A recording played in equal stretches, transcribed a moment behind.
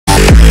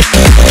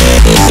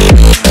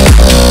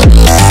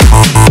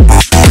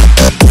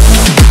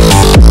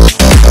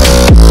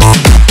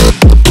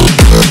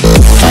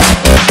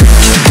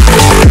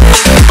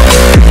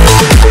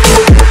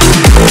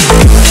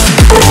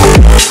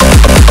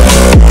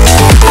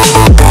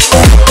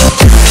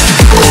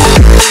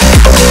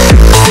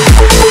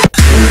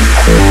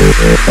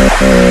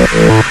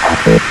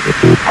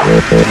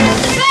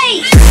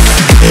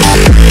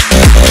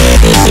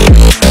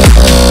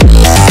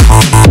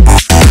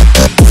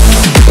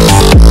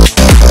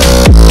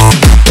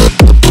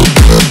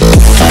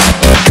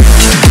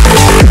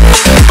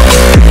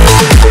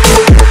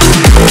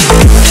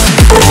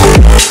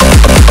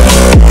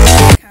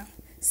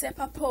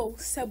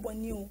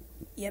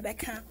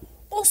yebeka,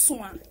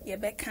 osua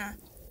yebeka,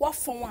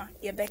 wafonwa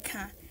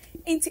yebeka.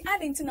 Inti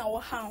adding na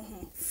how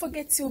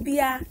forget to be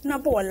a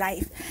nabo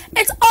life.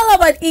 It's all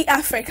about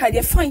Africa.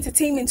 They're for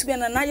entertainment to be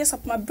an analysis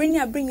of my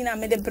bringing a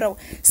made bro.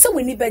 So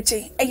we need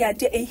beje a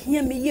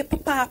hear me ye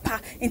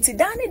papa into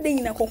Danny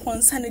Dane a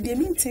concern the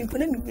meeting put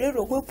me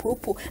real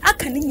popo. I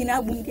can in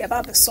a windy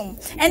about song.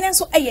 And then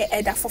so a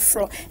edda for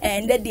fro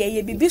and that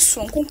day be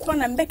strong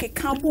concon and back a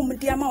camp boom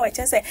dear ma which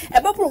I say a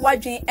bubble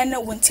watching and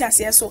no one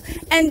tears so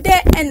and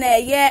there and a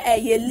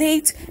year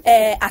late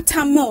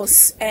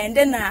Atamils and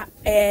then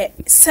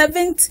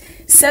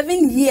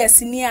 7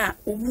 years near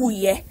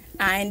Wuye.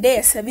 And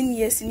there 7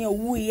 years near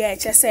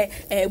Wuye, just say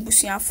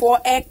Busian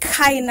for a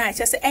kind,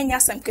 just any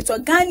some kito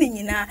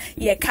gunning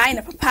ye kind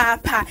of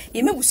papa,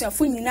 ye may Busian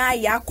for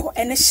yako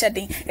and a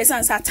shedding. As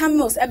an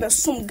Satamils ever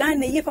soon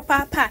gun ye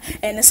papa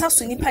and a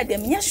Sassunipa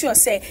dem, yes, sure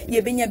say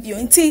ye been your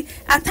beauty.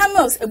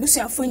 Atamils a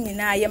Busian for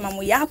ye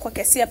mamu yako,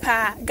 Cassia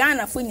pa,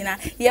 Ghana for ye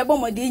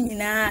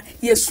bomodina,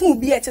 ye soon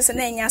be at an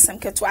yasam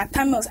kito.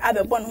 Atamils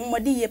abe bon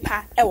homodi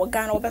pa, ewa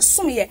Ghana over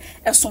some ye,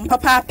 a some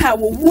papa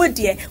would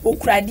ye, or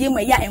cried ye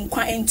my ya and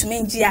quite into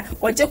Menjia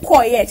or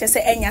Jacoy, just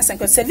say any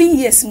 7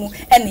 years more,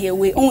 any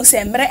way, on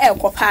say Mre El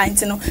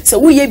Copantino. So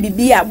we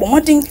be a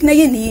mounting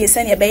Nayan years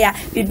and a bear,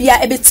 be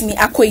a bit me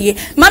acquay.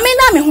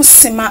 Mamma me who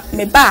sima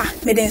me ba,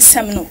 made in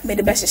Semino, made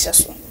the best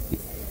shasso.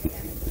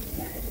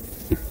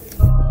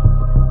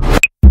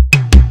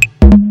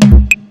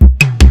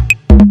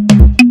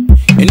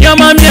 In your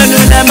mamma,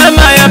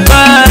 my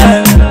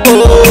pa,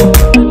 oh,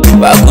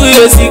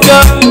 Bakuyo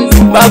Sika,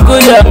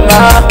 Bakuya,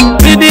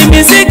 Bibi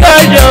Misika,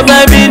 your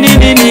baby.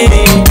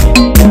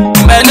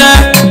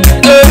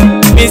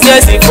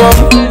 Business from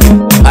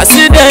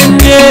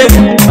accident,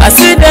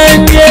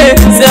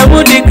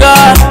 Zemudika,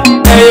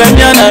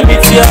 Ayana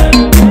Mitia,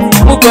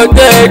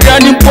 Mukote,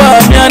 Johnny Poa,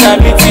 Miana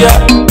Mitia,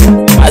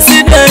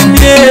 accident,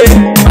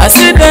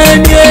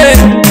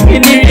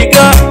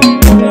 Minirika,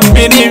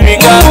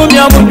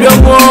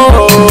 Munyamujamo,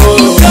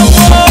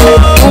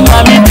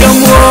 Umami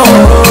Jamo,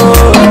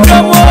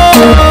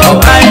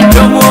 I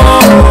Jamo,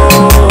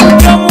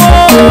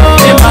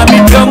 Imami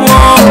Jamo.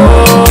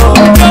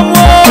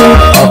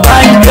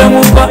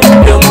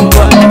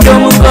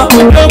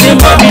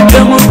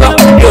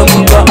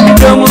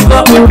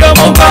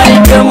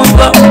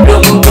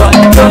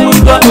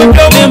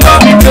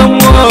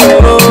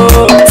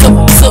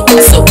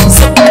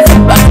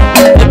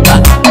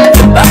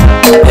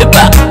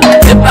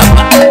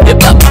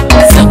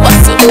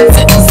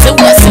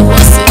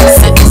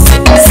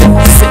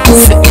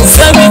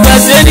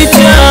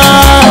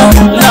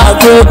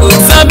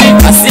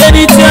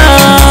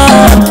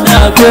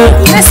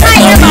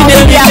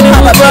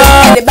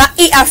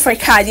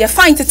 Africa, you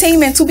find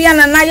entertainment to be an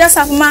analysis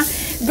of my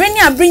bring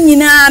me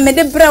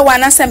the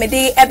brewan as I may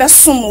day ever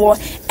sumo.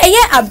 A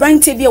year a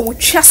brand to be a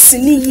trust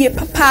ye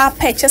papa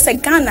purchase a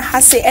Ghana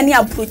has say any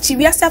approach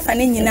we are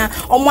suffering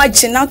on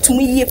watching out to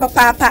me ye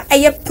papa a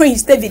year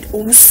Prince David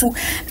Owusu.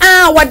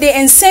 What they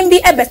ensemble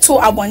ever to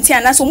a bonti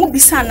and as a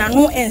mobisana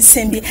no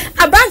ensemble.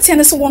 A brand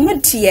tennis one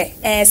not dear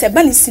as a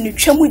banis in the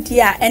tremu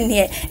dear and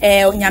near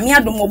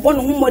Yamiado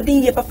Mobono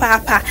modin ye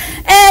papa.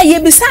 Ye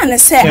bisana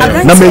say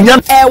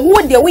a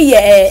wood the way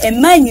a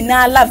man in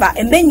our lover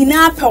and then in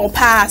our power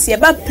pass ye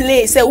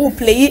play say who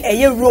play a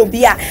year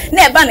robia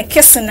never a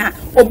kissing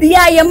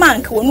obia ye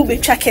man ka wonu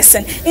betwa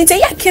kissing inte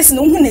ya kissing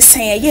no hu ne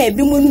sen ye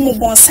bi mu mu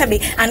bon sabe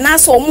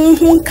anaso omo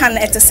hu kan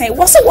etesen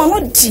wo se wono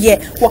die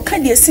wo ka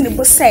de sini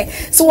bo say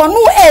so wono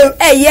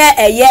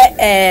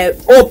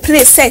o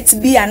play set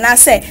bi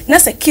anase na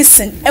se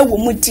kissing e wo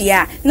mu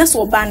dia na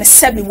so oba ne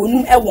sabe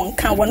wonu e won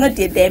kan wono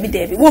de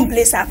debi won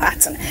play sa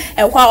pattern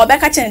e kwa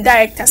obeka chen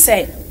director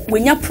say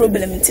when your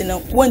problem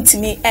intino want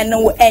me and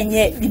no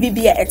enye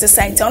bibia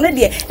etesa nti ono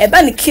de e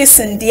ba ne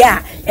kissing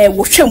dia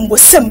wo hwem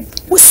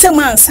wo sem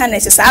ansa na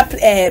etesa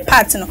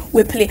part no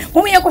we play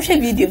when we yakwohwe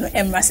video no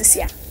emra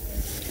sesia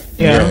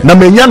na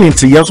menya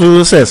nti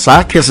yeso say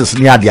sa kisses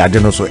ni ade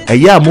no so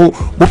eya mo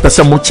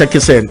pese mo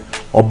check say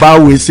oba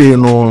we say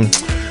no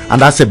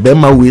and I said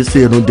Bema we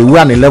say no the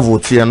one level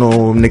tie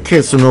no the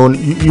case no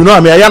you know I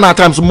mean at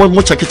times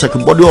mo check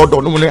body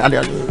odor no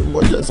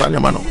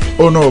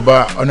oh no,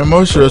 but on a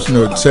more serious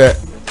note, say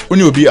when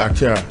you be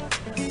actor,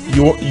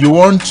 you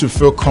want to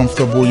feel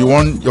comfortable, you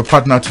want your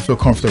partner to feel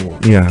comfortable.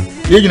 Yeah.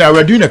 You know,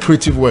 we're doing a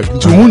creative work.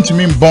 To whom to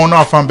mean born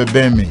off and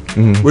baby me.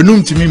 We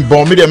know to mean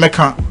born me the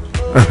mecha.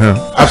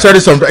 I've said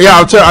it sometimes. Yeah,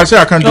 I'll say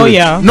I can't do it.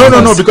 Yeah.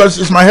 No, because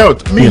it's my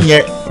health. Me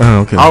yeah.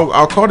 Okay.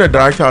 I'll call the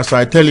director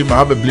outside, tell him I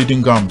have a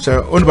bleeding gum.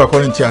 So only by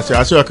calling I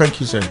say I can't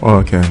kiss her. Oh,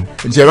 okay.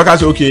 And say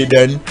okay,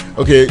 then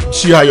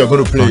see how you're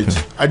gonna play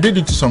it. I did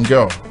it to some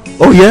girl.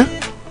 Oh yeah?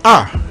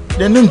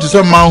 They named to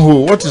some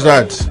manhole. What is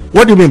that?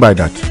 What do you mean by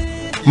that?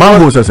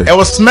 Manhole, sir. It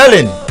was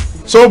smelling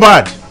so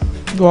bad.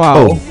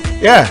 Wow.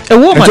 Yeah. A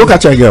woman. And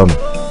catch a girl.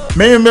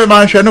 Me,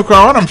 man, she no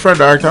cry. When I'm friend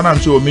director, and I'm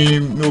so me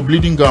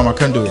bleeding gum. I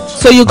can't do it.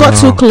 So you got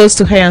too close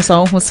to her, and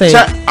so who say?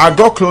 I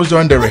got close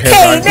during the rehearsal.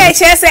 Hey, then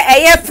she say,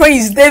 "I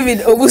Prince David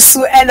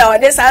Obusu." And all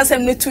this answer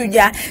me to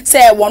ya.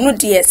 Say one no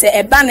dear. Say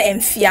a ban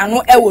and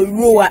fiano. I will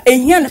roar.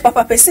 And here the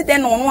papa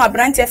president on one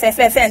branch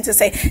FFF and to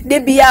say they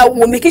be a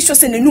will make sure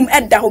in the room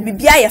at that will be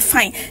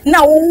fine.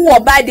 Now who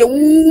by the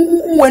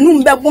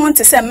when want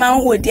to say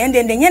man who the end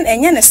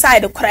and the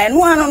side of cry.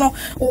 No,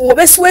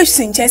 best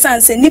wishing chance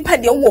and say nipper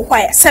the old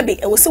wire sabe.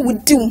 I was so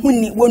would do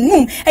when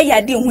noom a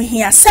yadi when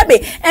he has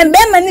sabe and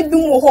ben many be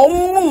more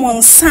home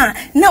one son.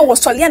 Now was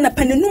Soliana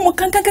Penumo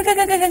can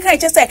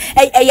just say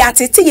a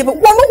yati, but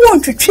one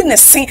want to trin a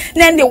sing,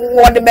 then the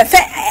water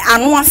buffet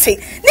and one fee.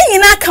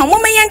 Then I come,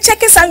 woman and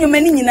check us on your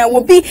many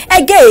will be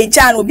a gay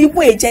John will be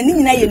wage and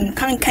in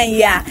cancan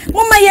ya.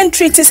 Woman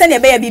treat to send a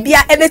baby be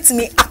ever to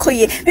me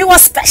akoye. We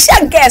was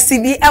special guest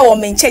be our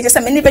main changes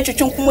and many better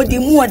chunkumodi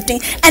more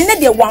thing and then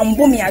the one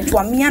booming at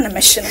Wamiana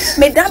machine.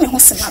 Madame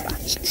Hosamaba.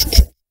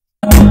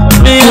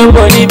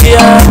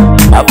 Bolivia,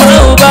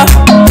 Abuba,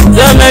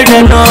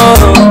 Zamedano,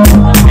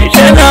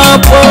 Shena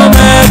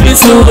Pome,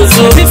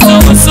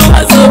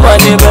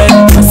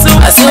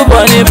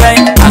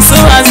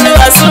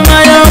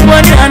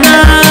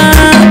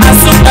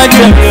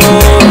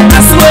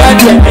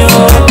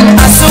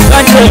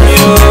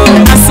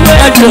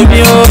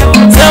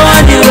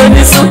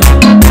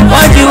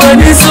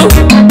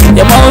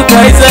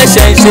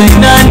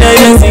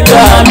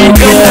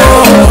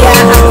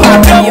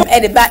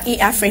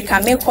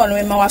 Africa, me call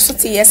me my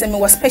yes and me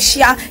was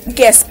special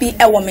guest be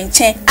a woman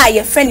chain.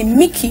 I friend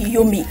Miki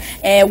Yomi,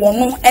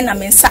 one and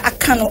I'm in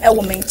Sakano, a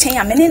woman chain.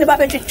 I'm in the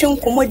baby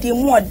comedy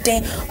more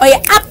than or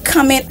your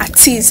upcoming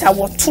artist. I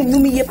want to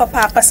me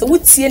papa, so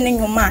would see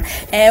your man,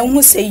 and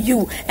who say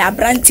you a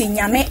brandy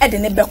yame at the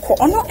nebeko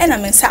or no, and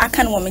I'm in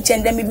Sakano woman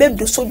chain. Then me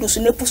baby so do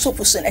so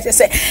puso, as I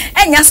say,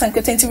 and yes, I'm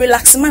content to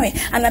relax, mammy,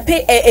 and I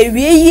pay a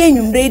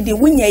real ready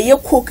when your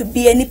cook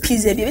be any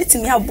piece of it to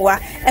me, boy,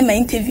 and my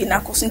interview now,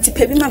 cause into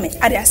baby mammy.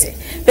 I say,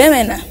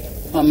 Bemena,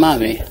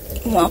 Mammy,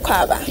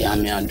 Mwakaba,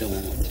 Yamiado.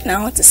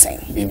 Now what to say?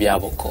 Bibi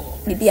Aboko.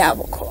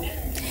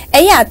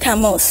 A year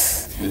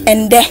Tamos,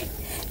 and there,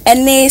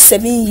 and nay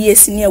 7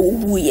 years near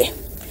Wuye.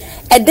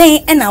 A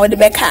day and now the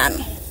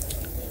Beckham.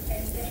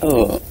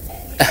 Oh,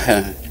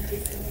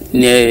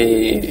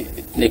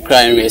 the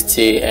crime rest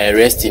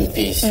in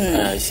peace.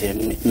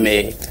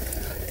 May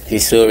he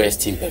so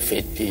rest in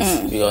perfect peace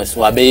because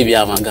what baby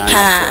I'm a gun.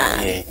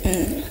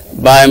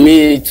 By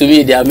me, to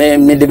me, there may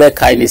be the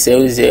kindness,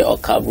 or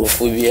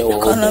cabophobia or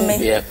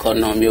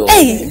economy.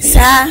 Hey,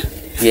 sir.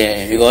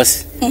 Yeah,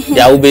 because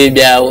there will be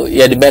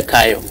the back.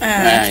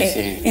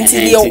 Into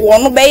the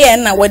one bay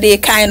and what they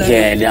kind of.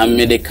 Yeah, they are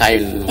made the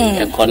kind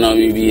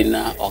economy being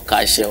or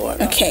cash.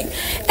 Okay.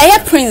 A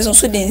prince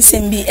also didn't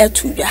send me a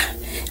tuya.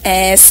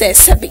 Say,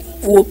 Sabi,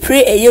 will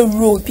pray a year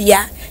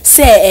rubia,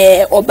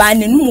 say, or by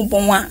the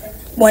Numubonwa,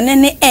 one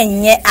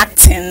any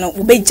acting,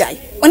 Ubejai,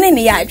 on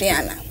any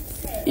Adriana.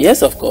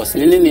 Yes, of course.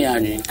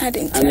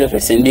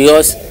 100%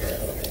 because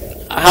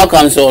how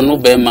come so no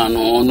be man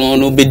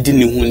no be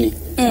dini huni?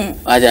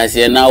 I just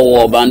say now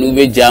war no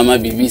be jama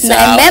bibi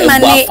sa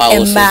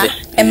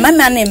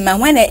emma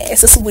when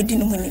es we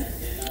dini huni.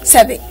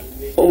 Sabe.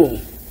 Oh,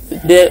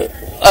 the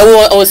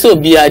I also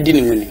be a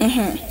dini huni.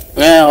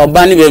 Well,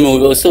 obani be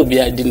me also be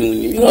a dini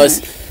huni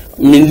because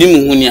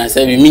mindim huni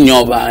asabi mi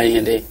nyoba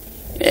yende.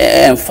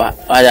 Enfa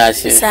wada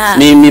se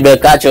me be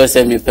catch us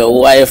me pe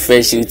why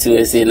fresh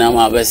to say na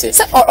ma be say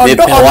me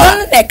pe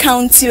wa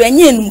account you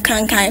enye num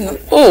kankan no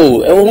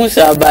oh e wo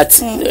say but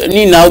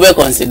ni na we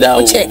consider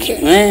o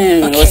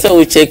also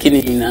we checking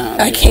it now.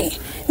 Okay,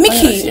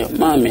 Miki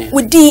mama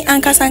we din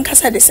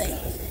ankasa the same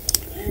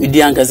we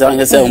din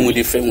ankasa mu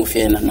di frame of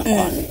na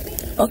kwame.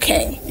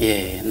 Okay,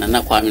 yeah,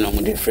 Nana kwame no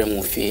mu di frame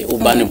of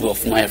ubani bro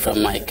of my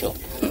friend Michael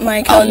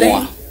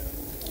then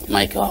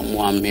Michael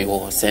Amwame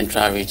or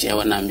Central Region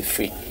when I'm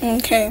free.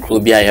 Okay.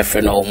 Could be a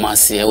friend of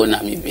Marcy when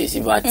I'm busy,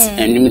 but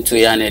and me to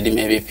Yan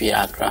maybe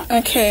Piacra.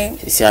 Okay.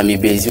 See, I'm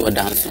busy or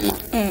dance.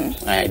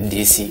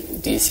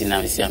 DC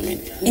now, see, I mean.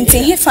 Into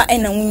here for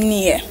any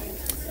near.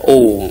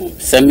 Oh,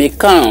 semi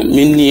come,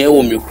 mini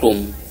or me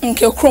chrome.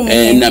 Okay, chrome.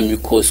 And I'm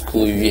go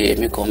school,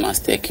 me come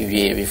master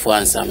QA before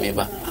answer me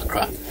back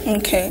Accra.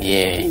 Okay.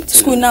 Yeah.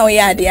 School now,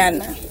 yeah,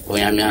 Diana. Oh,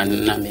 I'm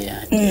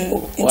Namia.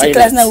 Into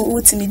class now,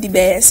 what's me the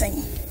best?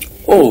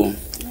 Oh,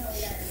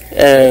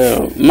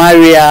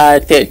 Maria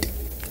Ted.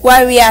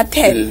 Warrior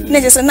Ted.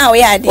 Next now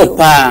we are deal.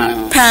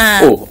 Pa.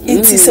 Oh,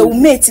 it is a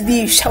mate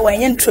be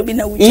showing and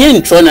trobina.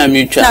 Yen Trona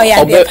mutual.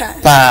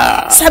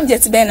 Pa.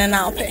 Subject Ben and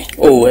now pay.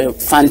 Oh,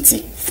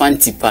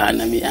 fancy pa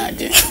na me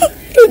ade.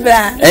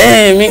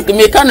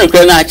 Me kind of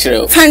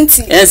natural.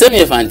 Fancy. And some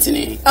me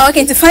fancy.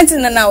 Okay, to fancy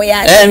now we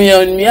are.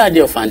 Me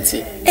ade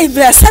fancy.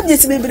 Bra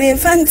subject be brain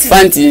fancy.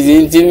 Fancy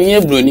is in me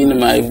bruni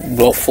my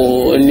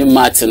brofo ni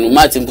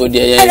Martin go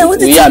there.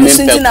 We are me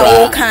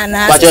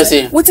pekra. What you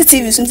say? What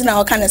TV something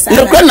na kana sa.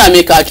 No na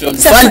me catch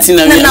fancy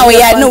na me. Now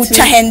we are no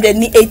 100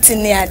 ni 18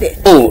 ni ade.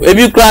 Oh,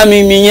 ebi kra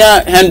me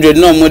nya 100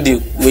 no mo de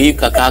we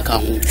kakaka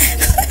ho.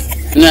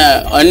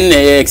 No, only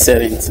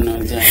excellent. No,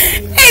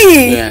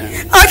 Hey.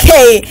 yeah.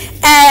 Okay.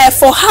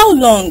 For how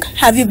long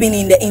have you been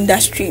in the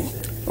industry?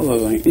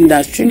 Oh,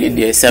 industry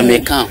there's a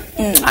mechanic.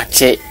 I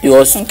check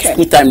yours.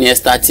 School time near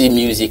starting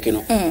music,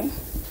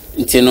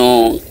 you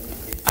know.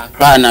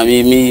 Accra na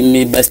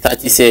me best start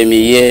say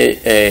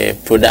me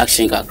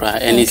production kakra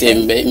and it's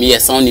me a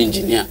sound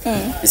engineer.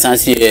 It's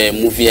a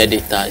movie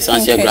editor, it's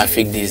a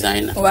graphic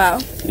designer. Wow.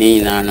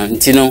 You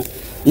know,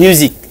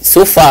 music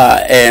so far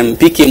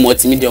PK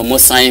multimedia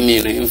almost sign me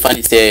in fact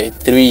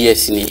it's 3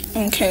 years ni.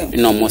 Okay. You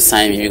know almost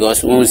sign me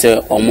because when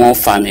say omo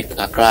farm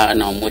kakra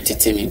na omo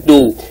tete me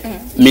do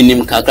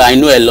minimum kakra I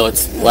know a lot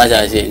what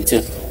I say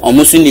until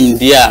almost nim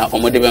dia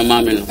omo de be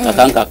ma me no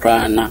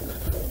kakra na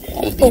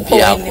on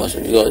because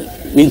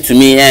mean to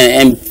me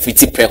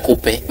fiti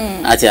prekope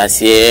ati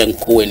ase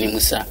nko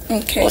enimusa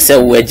o se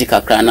weji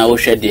kakra na wo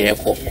hwe de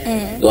eko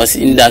because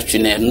industry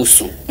na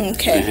musu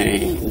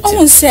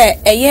o se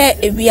eye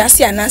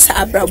ebiase anasa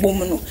abrabom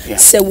no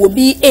se wo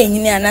bi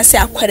enyini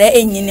anasa akwara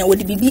enyini wo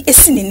de bibi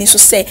esinini so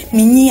se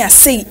minyi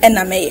ase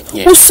na meye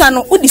usa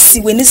no wo de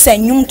siwe ni se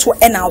nwumto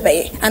na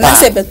obeye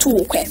anasa betu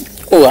wo kwan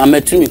oh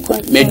ametumi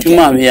kwan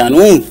meduma me ya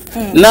no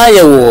na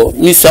ye wo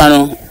miswa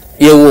no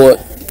ye wo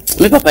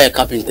me papa a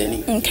carpenter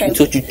ni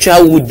so to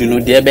try wood no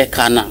de be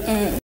kana